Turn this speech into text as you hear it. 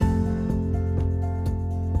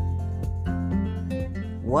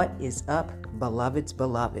What is up,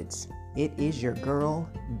 beloveds? It is your girl,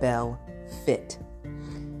 Belle Fit.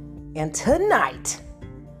 And tonight,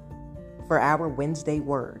 for our Wednesday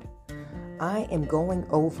word, I am going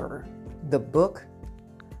over the book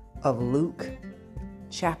of Luke,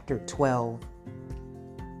 chapter 12,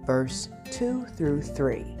 verse 2 through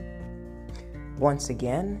 3. Once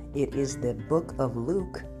again, it is the book of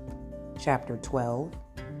Luke, chapter 12,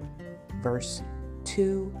 verse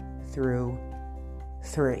 2 through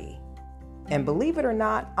 3. And believe it or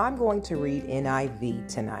not, I'm going to read NIV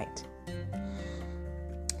tonight.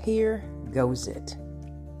 Here goes it.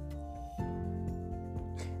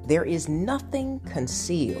 There is nothing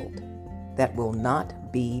concealed that will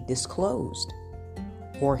not be disclosed,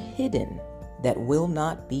 or hidden that will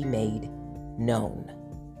not be made known.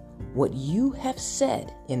 What you have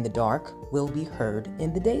said in the dark will be heard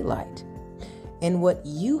in the daylight, and what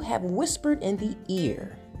you have whispered in the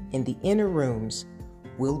ear in the inner rooms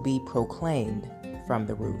will be proclaimed from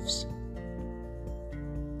the roofs.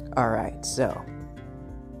 All right, so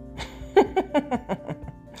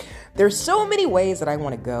there's so many ways that I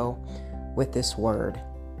want to go with this word,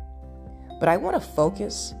 but I want to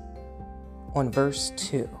focus on verse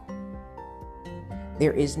 2.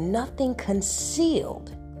 There is nothing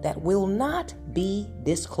concealed that will not be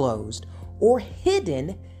disclosed, or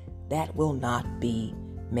hidden that will not be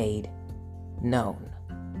made known.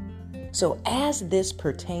 So as this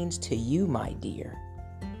pertains to you, my dear,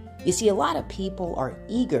 you see, a lot of people are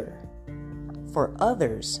eager for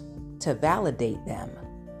others to validate them,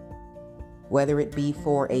 whether it be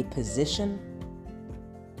for a position,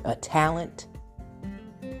 a talent,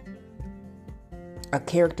 a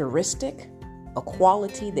characteristic, a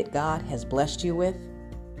quality that God has blessed you with.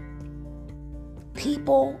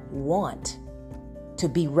 People want to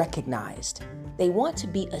be recognized. They want to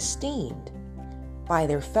be esteemed by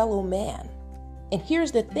their fellow man. And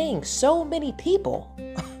here's the thing, so many people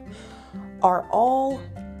are all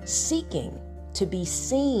seeking to be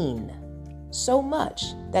seen so much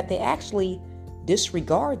that they actually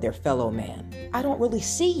disregard their fellow man. I don't really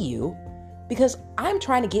see you because I'm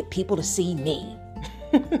trying to get people to see me.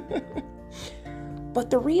 But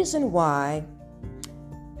the reason why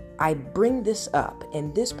I bring this up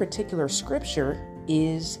in this particular scripture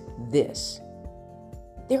is this.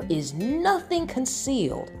 There is nothing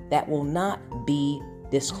concealed that will not be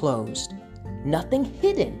disclosed. Nothing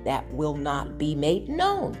hidden that will not be made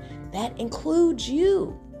known. That includes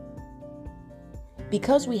you.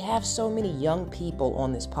 Because we have so many young people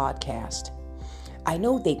on this podcast, I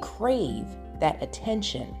know they crave that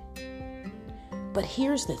attention. But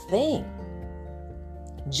here's the thing.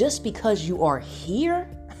 Just because you are here,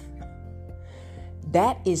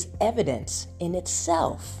 that is evidence in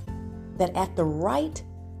itself that at the right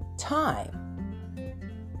time,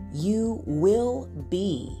 you will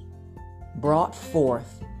be brought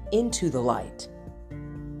forth into the light.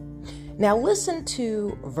 Now listen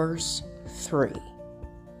to verse 3.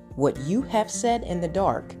 What you have said in the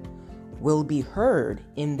dark will be heard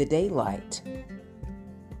in the daylight,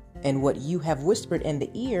 and what you have whispered in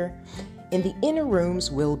the ear in the inner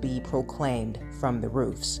rooms will be proclaimed from the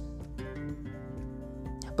roofs.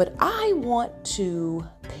 But I want to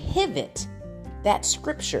pivot that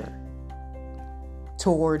scripture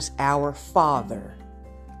towards our Father.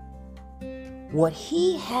 What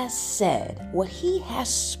He has said, what He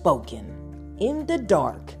has spoken in the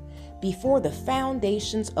dark before the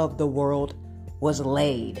foundations of the world was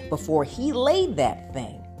laid, before He laid that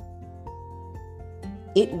thing,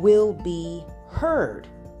 it will be heard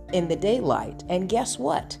in the daylight. And guess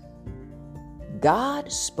what?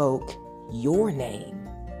 God spoke your name.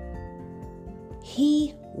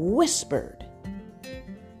 He whispered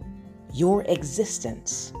your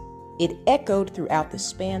existence. It echoed throughout the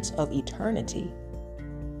span of eternity.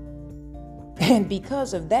 And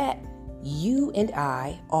because of that, you and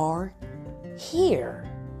I are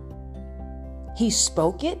here. He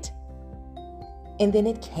spoke it, and then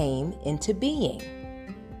it came into being.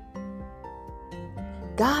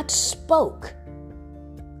 God spoke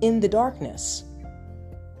in the darkness,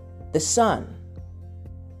 the sun.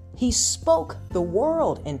 He spoke the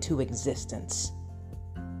world into existence.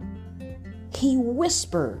 He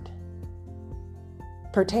whispered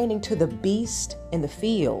pertaining to the beast in the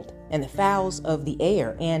field and the fowls of the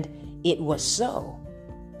air, and it was so.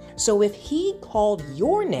 So if He called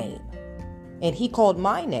your name and He called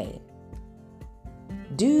my name,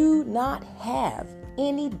 do not have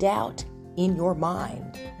any doubt in your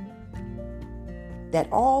mind that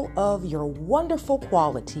all of your wonderful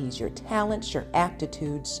qualities, your talents, your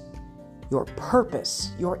aptitudes, your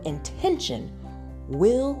purpose, your intention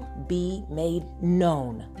will be made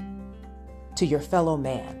known to your fellow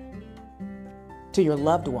man, to your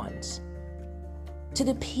loved ones, to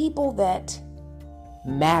the people that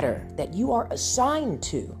matter, that you are assigned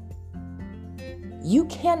to. You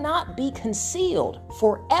cannot be concealed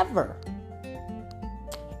forever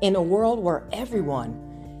in a world where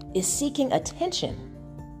everyone is seeking attention.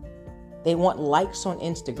 They want likes on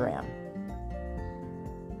Instagram.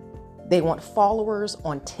 They want followers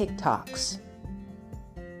on TikToks.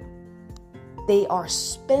 They are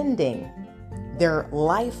spending their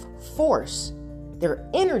life force, their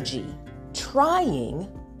energy, trying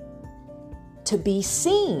to be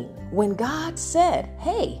seen when God said,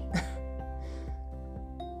 hey,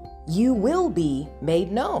 you will be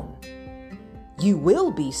made known. You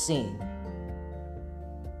will be seen.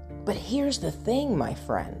 But here's the thing, my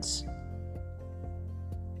friends.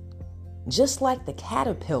 Just like the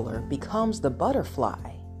caterpillar becomes the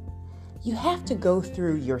butterfly, you have to go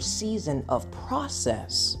through your season of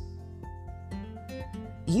process.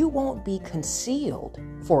 You won't be concealed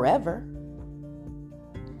forever.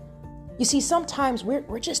 You see, sometimes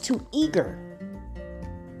we're just too eager,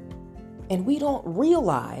 and we don't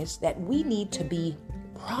realize that we need to be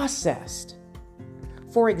processed.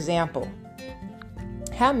 For example,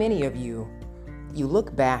 how many of you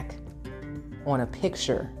look back on a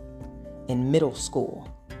picture in middle school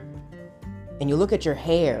and you look at your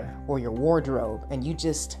hair or your wardrobe and you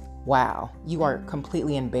just, wow, you are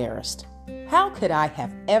completely embarrassed. How could I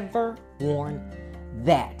have ever worn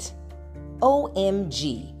that?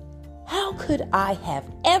 OMG. How could I have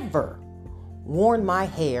ever worn my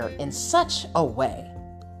hair in such a way?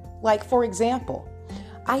 Like, for example,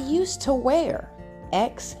 I used to wear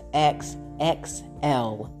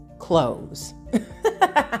XXXL clothes.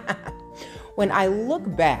 When I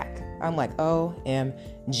look back, I'm like,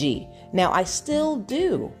 OMG. Now, I still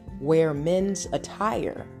do wear men's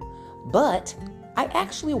attire, but I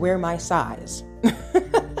actually wear my size.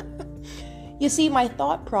 You see, my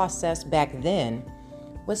thought process back then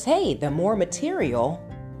was, hey, the more material,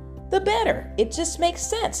 the better. It just makes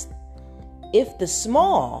sense. If the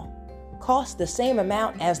small costs the same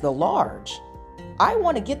amount as the large, I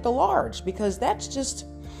want to get the large because that's just,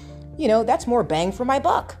 that's more bang for my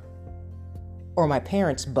buck. Or my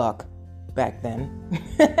parents' buck back then.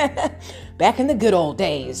 Back in the good old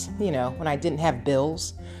days, when I didn't have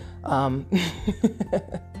bills.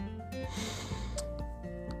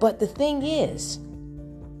 But the thing is,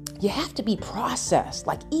 you have to be processed.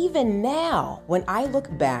 Like even now, when I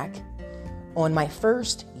look back on my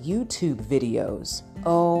first YouTube videos,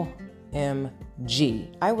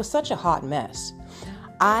 OMG, I was such a hot mess.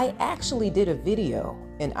 I actually did a video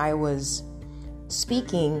and I was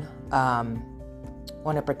speaking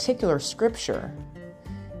on a particular scripture,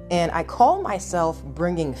 and I call myself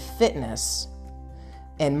bringing fitness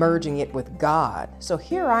and merging it with God. So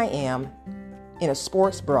here I am in a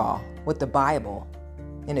sports bra with the Bible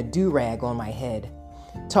and a do-rag on my head,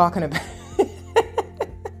 talking about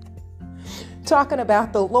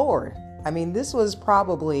the Lord. I mean, this was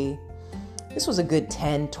a good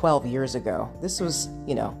 10, 12 years ago. This was,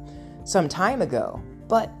 some time ago.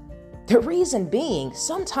 But the reason being,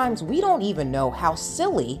 sometimes we don't even know how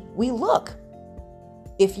silly we look.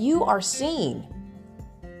 If you are seen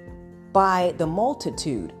by the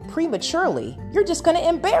multitude prematurely, you're just going to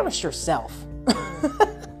embarrass yourself.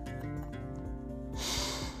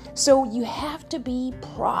 So you have to be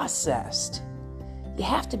processed. You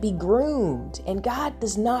have to be groomed. And God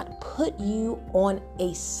does not put you on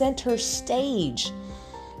a center stage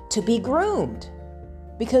to be groomed,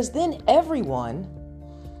 because then everyone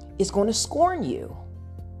is going to scorn you.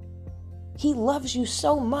 He loves you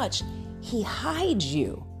so much, he hides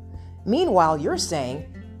you. Meanwhile, you're saying,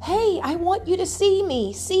 hey, I want you to see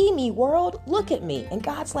me, world, look at me. And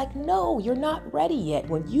God's like, no, you're not ready yet.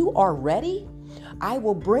 When you are ready, I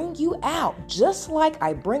will bring you out just like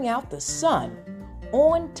I bring out the sun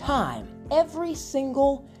on time every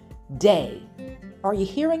single day. Are you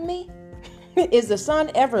hearing me? Is the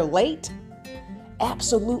sun ever late?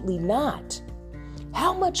 Absolutely not.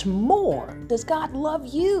 How much more does God love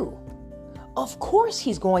you? Of course,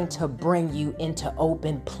 he's going to bring you into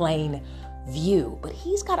open, plain view, but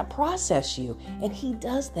he's got to process you, and he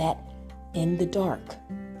does that in the dark.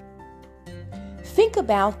 Think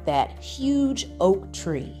about that huge oak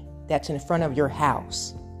tree that's in front of your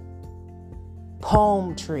house,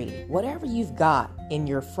 palm tree, whatever you've got in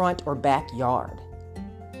your front or backyard.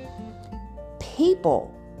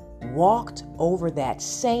 People walked over that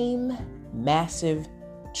same massive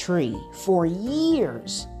tree for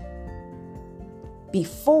years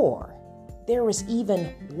before there was even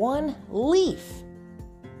one leaf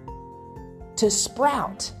to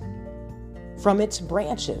sprout from its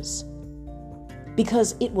branches.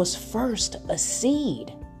 because it was first a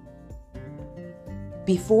seed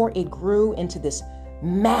before it grew into this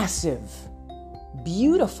massive,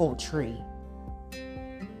 beautiful tree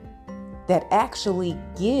that actually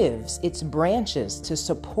gives its branches to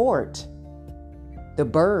support the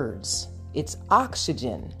birds, its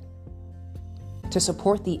oxygen, to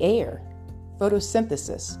support the air,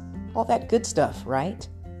 photosynthesis, all that good stuff, right?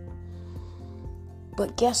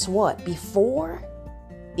 But guess what? Before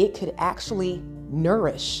it could actually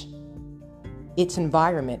nourish its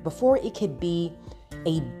environment, before it could be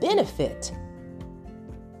a benefit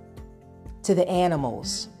to the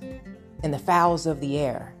animals and the fowls of the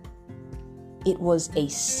air, it was a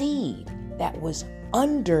seed that was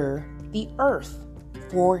under the earth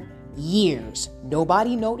for years.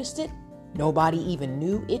 Nobody noticed it. Nobody even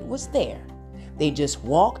knew it was there. They just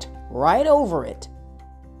walked right over it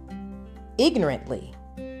ignorantly.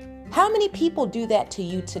 How many people do that to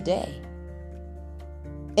you today?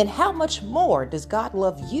 And how much more does God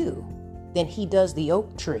love you than he does the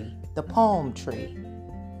oak tree, the palm tree?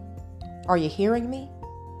 Are you hearing me?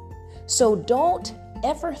 So don't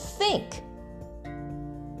ever think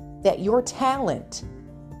that your talent,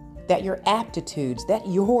 that your aptitudes, that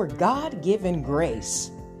your God-given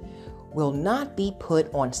grace will not be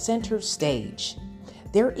put on center stage.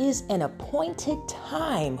 There is an appointed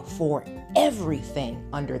time for everything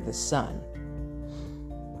under the sun.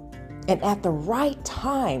 And at the right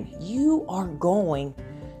time, you are going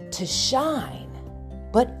to shine.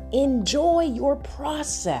 But enjoy your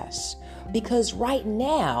process, because right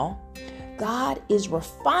now, God is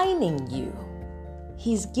refining you.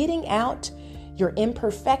 He's getting out your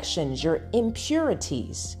imperfections, your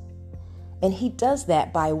impurities. And he does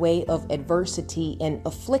that by way of adversity and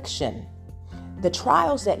affliction. The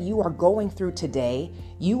trials that you are going through today,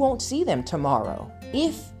 you won't see them tomorrow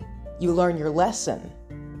if you learn your lesson.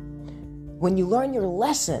 When you learn your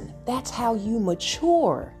lesson, that's how you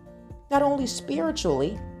mature, not only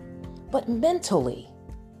spiritually, but mentally.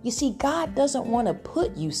 You see, God doesn't want to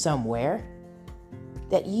put you somewhere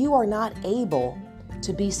that you are not able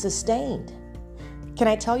to be sustained. Can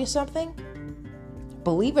I tell you something?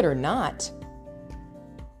 Believe it or not,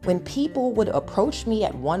 when people would approach me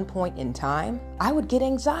at one point in time, I would get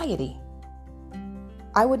anxiety.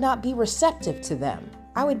 I would not be receptive to them.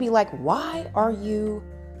 I would be like, why are you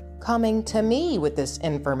coming to me with this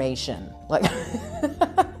information? Like,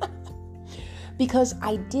 because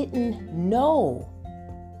I didn't know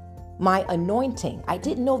my anointing. I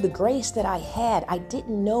didn't know the grace that I had. I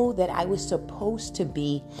didn't know that I was supposed to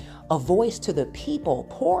be a voice to the people,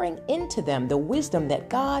 pouring into them the wisdom that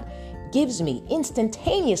God gives me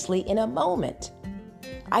instantaneously in a moment.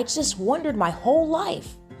 I just wondered my whole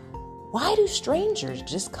life, why do strangers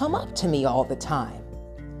just come up to me all the time?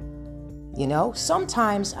 You know,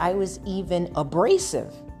 sometimes I was even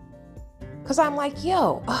abrasive because I'm like,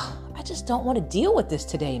 I just don't want to deal with this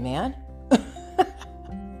today, man.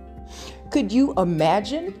 Could you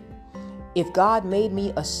imagine if God made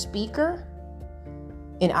me a speaker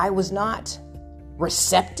and I was not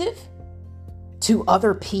receptive to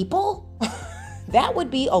other people? That would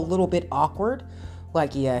be a little bit awkward.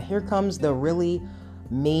 Like, yeah, here comes the really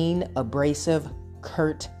mean, abrasive,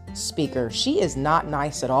 curt speaker. She is not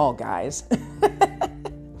nice at all, guys.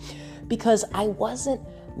 Because I wasn't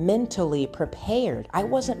mentally prepared. I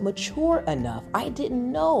wasn't mature enough. I didn't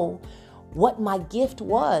know what my gift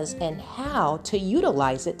was and how to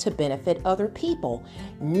utilize it to benefit other people.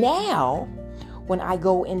 Now, when I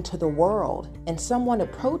go into the world and someone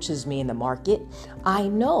approaches me in the market, I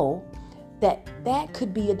know that that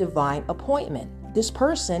could be a divine appointment. This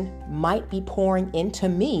person might be pouring into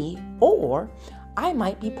me, or I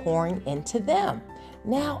might be pouring into them.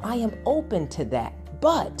 Now I am open to that,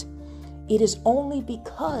 but it is only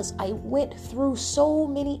because I went through so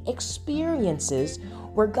many experiences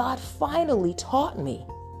where God finally taught me,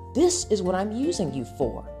 this is what I'm using you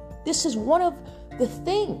for. This is one of the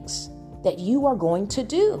things that you are going to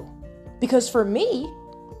do. Because for me,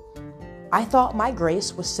 I thought my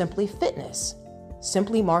grace was simply fitness,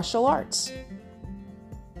 simply martial arts.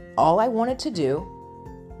 All I wanted to do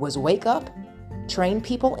was wake up, train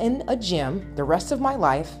people in a gym the rest of my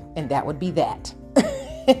life, and that would be that.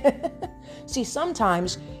 See,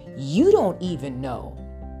 sometimes you don't even know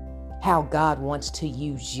how God wants to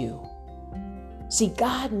use you. See,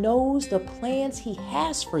 God knows the plans He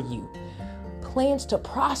has for you, plans to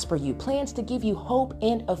prosper you, plans to give you hope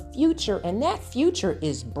and a future, and that future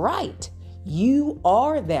is bright. You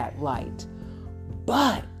are that light,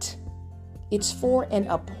 but it's for an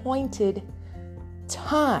appointed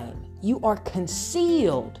time. You are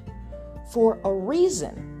concealed for a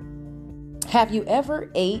reason. Have you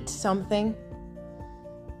ever ate something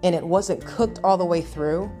and it wasn't cooked all the way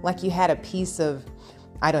through, like you had a piece of,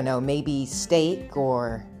 I don't know, maybe steak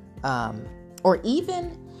or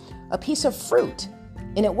even a piece of fruit,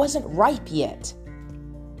 and it wasn't ripe yet.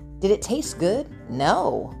 Did it taste good?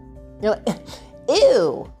 No. You're like,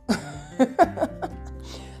 ew.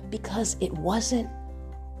 Because it wasn't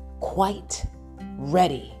quite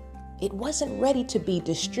ready. It wasn't ready to be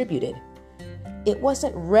distributed. It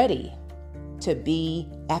wasn't ready to be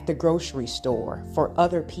at the grocery store for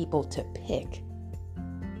other people to pick.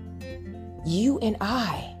 You and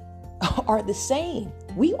I are the same.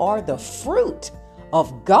 We are the fruit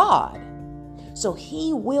of God. So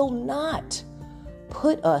He will not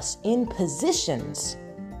put us in positions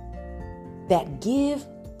that give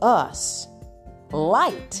us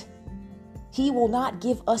light. He will not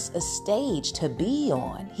give us a stage to be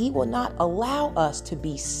on. He will not allow us to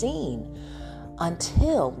be seen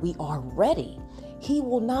until we are ready. He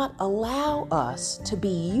will not allow us to be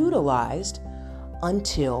utilized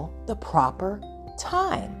until the proper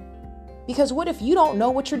time. Because what if you don't know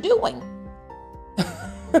what you're doing?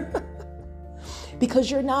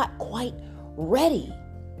 Because you're not quite ready.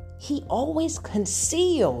 He always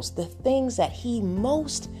conceals the things that He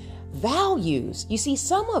most values. You see,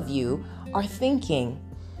 some of you are thinking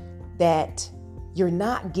that you're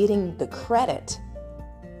not getting the credit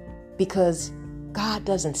because God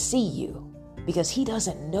doesn't see you, because He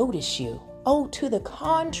doesn't notice you. Oh, to the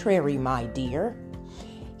contrary, my dear.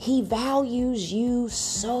 He values you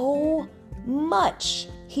so much.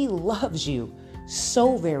 He loves you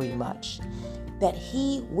so very much that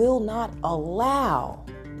He will not allow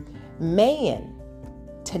man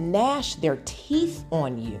to gnash their teeth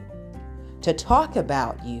on you, to talk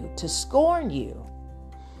about you, to scorn you,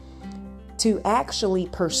 to actually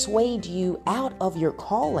persuade you out of your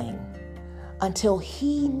calling until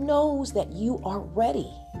He knows that you are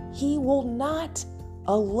ready. He will not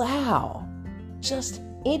allow just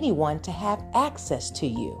anyone to have access to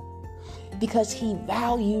you because He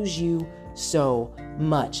values you so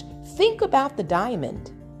much. Think about the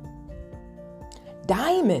diamond.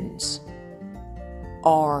 Diamonds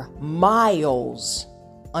are miles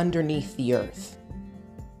underneath the earth.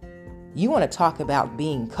 You want to talk about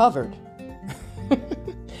being covered.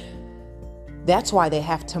 That's why they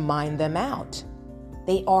have to mine them out.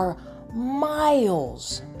 They are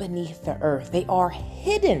miles beneath the earth. They are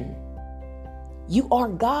hidden. You are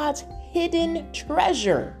God's hidden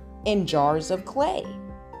treasure in jars of clay.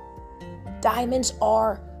 Diamonds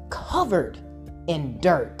are covered in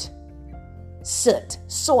dirt, soot,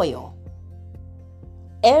 soil.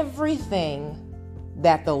 Everything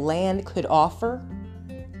that the land could offer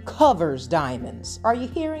covers diamonds. Are you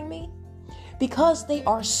hearing me? Because they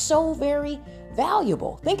are so very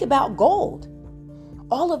valuable. Think about gold.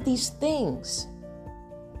 All of these things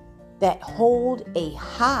that hold a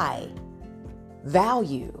high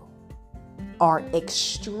value are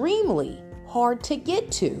extremely hard to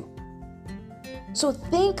get to. So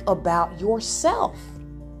think about yourself.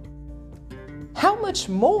 How much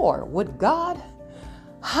more would God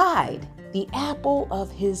hide the apple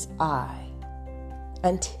of His eye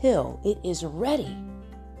until it is ready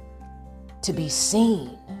to be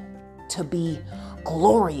seen, to be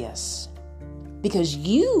glorious? Because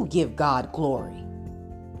you give God glory.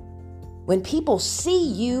 When people see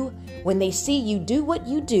you, when they see you do what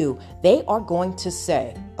you do, they are going to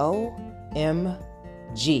say, OMG.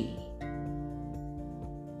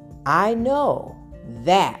 I know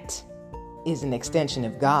that is an extension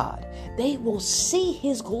of God. They will see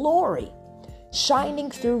His glory shining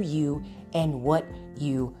through you and what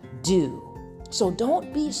you do. So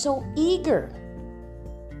don't be so eager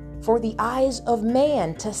for the eyes of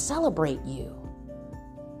man to celebrate you.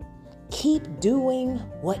 Keep doing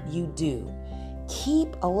what you do.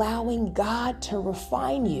 Keep allowing God to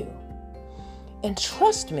refine you. And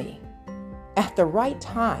trust me, at the right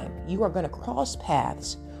time, you are going to cross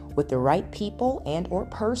paths with the right people and or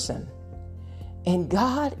person. And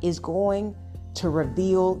God is going to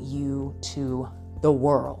reveal you to the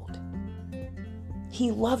world.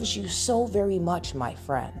 He loves you so very much, my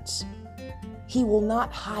friends. He will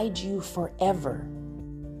not hide you forever.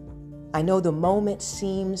 I know the moment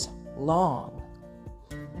seems long,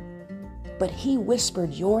 but He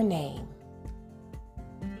whispered your name.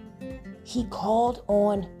 He called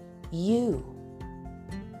on you.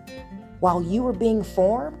 While you were being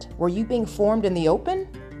formed, were you being formed in the open?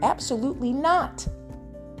 Absolutely not.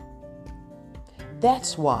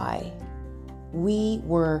 That's why we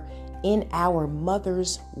were in our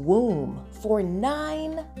mother's womb for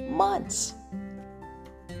 9 months.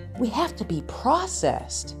 We have to be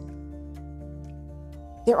processed.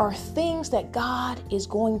 There are things that God is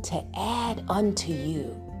going to add unto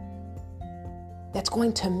you. that's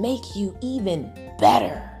going to make you even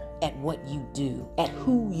better at what you do, at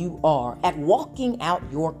who you are, at walking out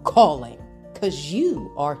your calling, because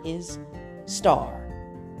you are his star.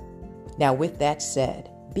 Now, with that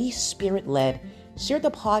said, be spirit-led. Share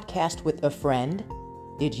the podcast with a friend.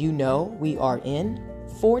 Did you know we are in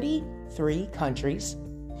 43 countries?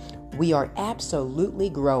 We are absolutely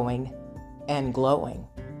growing and glowing.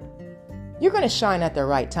 You're going to shine at the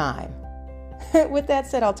right time. With that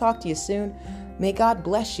said, I'll talk to you soon. May God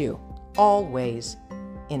bless you always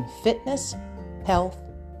in fitness, health,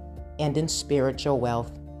 and in spiritual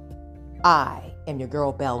wealth. I am your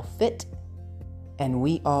girl, Belle Fit, and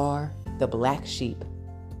we are the Black Sheep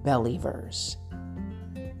Believers.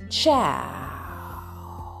 Ciao.